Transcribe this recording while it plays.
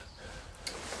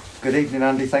Good evening,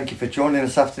 Andy. Thank you for joining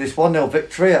us after this 1-0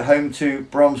 victory at home to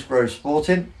Bromsgrove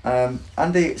Sporting.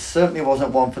 Andy, it certainly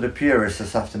wasn't one for the purists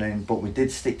this afternoon, but we did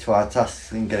stick to our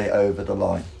tasks and get it over the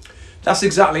line. That's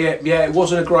exactly it. Yeah, it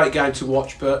wasn't a great game to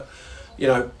watch, but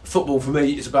football for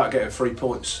me is about getting 3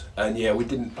 points. And yeah, we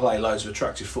didn't play loads of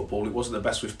attractive football. It wasn't the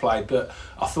best we've played, but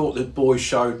I thought the boys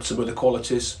showed some of the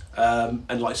qualities.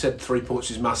 And like I said, 3 points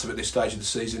is massive at this stage of the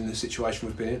season in the situation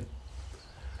we've been in.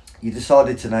 You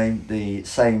decided to name the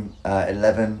same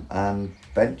 11 and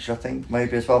bench, I think,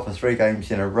 maybe as well, for 3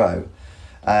 games in a row.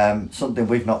 Something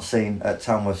we've not seen at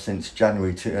Tamworth since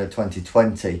January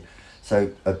 2020.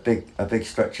 So a big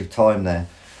stretch of time there.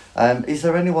 Is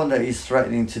there anyone that is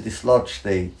threatening to dislodge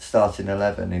the starting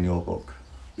 11 in your book?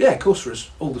 Yeah, of course there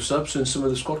is. All the subs and some of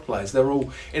the squad players, they're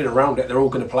all in and around it. They're all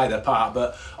going to play their part,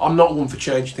 but I'm not one for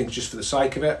changing things just for the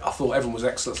sake of it. I thought everyone was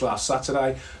excellent last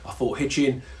Saturday. I thought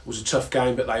Hitchin was a tough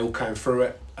game, but they all came through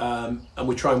it. And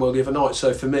we trained well the other night.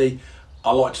 So for me,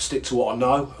 I like to stick to what I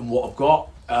know and what I've got,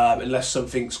 unless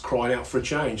something's crying out for a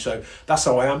change. So that's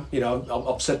how I am.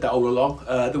 I've said that all along.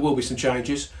 There will be some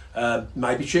changes.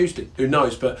 Maybe Tuesday, who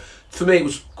knows? But for me, it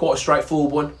was quite a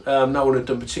straightforward one. No one had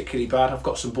done particularly bad. I've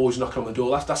got some boys knocking on the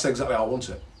door. That's exactly how I want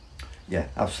it. Yeah,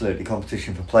 absolutely.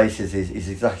 Competition for places is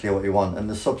exactly what you want. And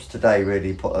the subs today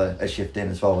really put a shift in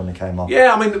as well when they came on.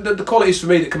 Yeah, I mean, the qualities for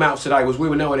me that come out of today was we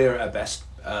were nowhere near at our best.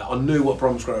 I knew what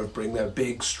Bromsgrove would bring. They're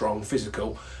big, strong,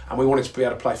 physical, and we wanted to be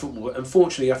able to play football.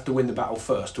 Unfortunately, you have to win the battle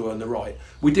first to earn the right.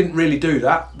 We didn't really do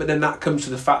that, but then that comes to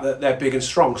the fact that they're big and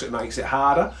strong, so it makes it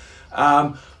harder.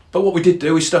 But what we did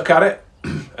do, we stuck at it.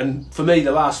 And for me,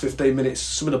 the last 15 minutes,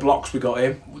 some of the blocks we got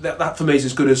in, that for me is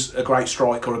as good as a great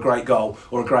strike or a great goal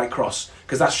or a great cross,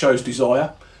 because that shows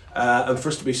desire. And for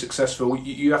us to be successful,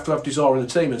 you have to have desire in the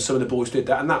team, and some of the boys did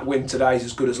that. And that win today is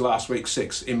as good as last week's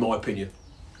 6, in my opinion.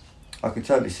 I can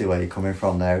totally see where you're coming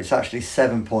from there. It's actually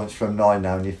 7 points from 9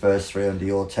 now in your first 3 under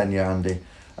your tenure, Andy,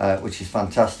 which is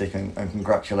fantastic, and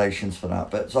congratulations for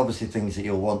that. But it's obviously things that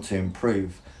you'll want to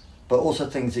improve, but also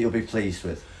things that you'll be pleased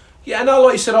with. Yeah, no,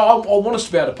 like you said, I want us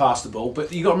to be able to pass the ball,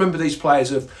 but you've got to remember these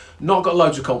players have not got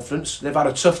loads of confidence. They've had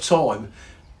a tough time,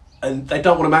 and they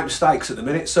don't want to make mistakes at the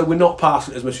minute, so we're not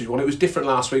passing it as much as we want. It was different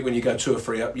last week when you go 2 or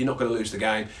 3 up. You're not going to lose the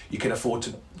game. You can afford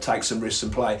to take some risks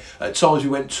and play. At times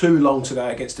we went too long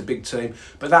today against a big team,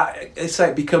 but that, they say,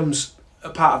 it becomes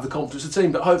a part of the confidence of the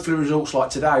team. But hopefully results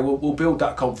like today will build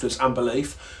that confidence and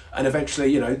belief. And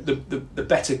eventually, the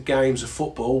better games of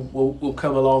football will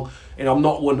come along. I'm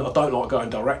not one. I don't like going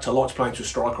direct. I like to play into a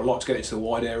striker. I like to get into the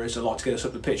wide areas. I like to get us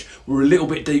up the pitch. We were a little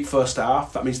bit deep first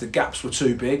half. That means the gaps were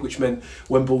too big, which meant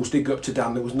when balls did go up to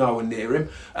Dan, there was no one near him.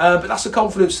 But that's a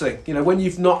confidence thing. When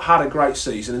you've not had a great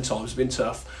season and times have been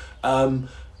tough.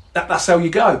 That's how you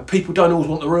go. People don't always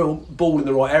want the real ball in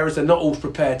the right areas. They're not always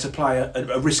prepared to play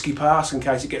a risky pass in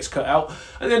case it gets cut out.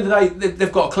 At the end of the day,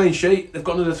 they've got a clean sheet. They've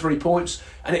got another 3 points,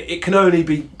 and it can only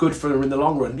be good for them in the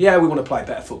long run. Yeah, we want to play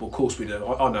better football. Of course we do.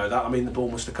 I know that. I mean, the ball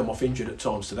must have come off injured at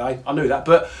times today. I knew that,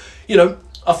 but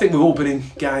I think we've all been in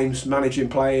games, managing,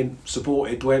 playing,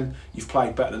 supported when you've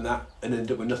played better than that and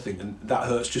ended up with nothing, and that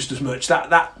hurts just as much.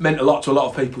 That meant a lot to a lot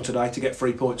of people today to get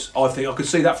 3 points. I think I could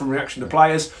see that from reaction to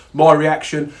players, my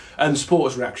reaction, and the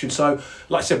supporters' reaction. So,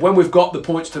 like I said, when we've got the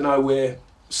points to know we're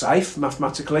safe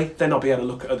mathematically, then I'll be able to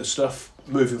look at other stuff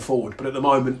moving forward. But at the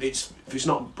moment, if it's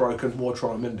not broken, why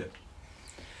try and mend it?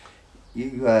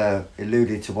 You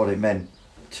alluded to what it meant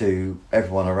to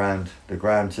everyone around the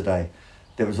ground today.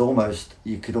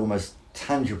 You could almost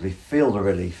tangibly feel the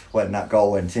relief when that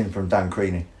goal went in from Dan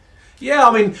Creaney. Yeah,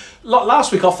 I mean,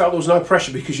 last week I felt there was no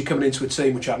pressure because you're coming into a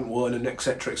team which hadn't won and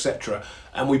etc.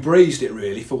 And we breezed it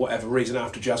really for whatever reason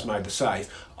after Jazz made the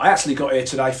save. I actually got here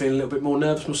today feeling a little bit more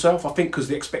nervous myself. I think because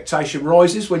the expectation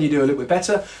rises when you do a little bit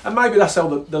better, and maybe that's how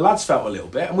the lads felt a little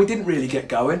bit, and we didn't really get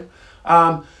going.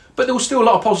 But there was still a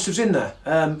lot of positives in there.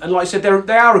 And like I said,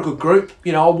 they are a good group.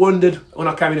 I wondered when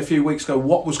I came in a few weeks ago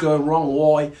what was going wrong,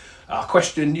 why. I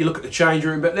questioned, you look at the change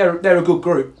room, but they're a good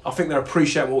group. I think they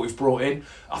appreciate what we've brought in.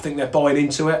 I think they're buying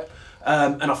into it.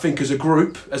 And I think as a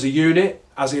group, as a unit,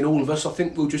 as in all of us, I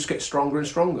think we'll just get stronger and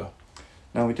stronger.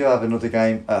 Now, we do have another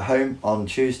game at home on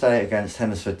Tuesday against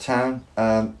Hennesford Town.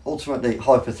 Ultimately,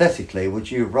 hypothetically, would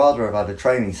you rather have had a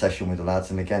training session with the lads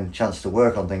and again, chance to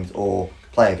work on things, or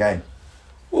play a game?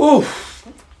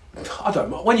 I don't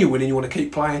know. When you're winning, you want to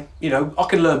keep playing. I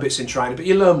can learn bits in training, but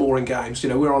you learn more in games.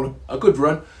 We're on a good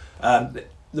run.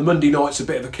 The Monday night's a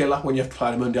bit of a killer when you have to play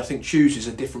on a Monday. I think Tuesday's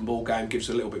a different ball game, gives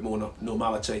a little bit more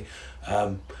normality.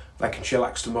 They can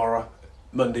chillax tomorrow.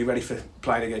 Monday, ready for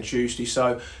playing again Tuesday.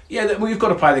 So yeah, we've got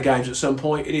to play the games at some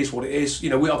point. It is what it is. You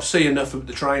know, I've seen enough of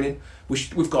the training.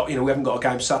 We've got, you know, we haven't got a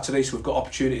game Saturday, so we've got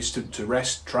opportunities to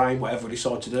rest, train, whatever we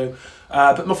decide to do.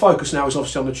 But my focus now is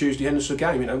obviously on the Tuesday Henderson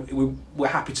game. You know, we're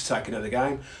happy to take another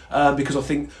game because I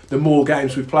think the more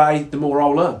games we play, the more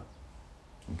I'll learn.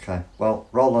 Okay, well,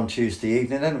 roll on Tuesday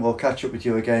evening then. We'll catch up with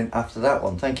you again after that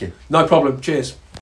one. Thank you. No problem. Cheers.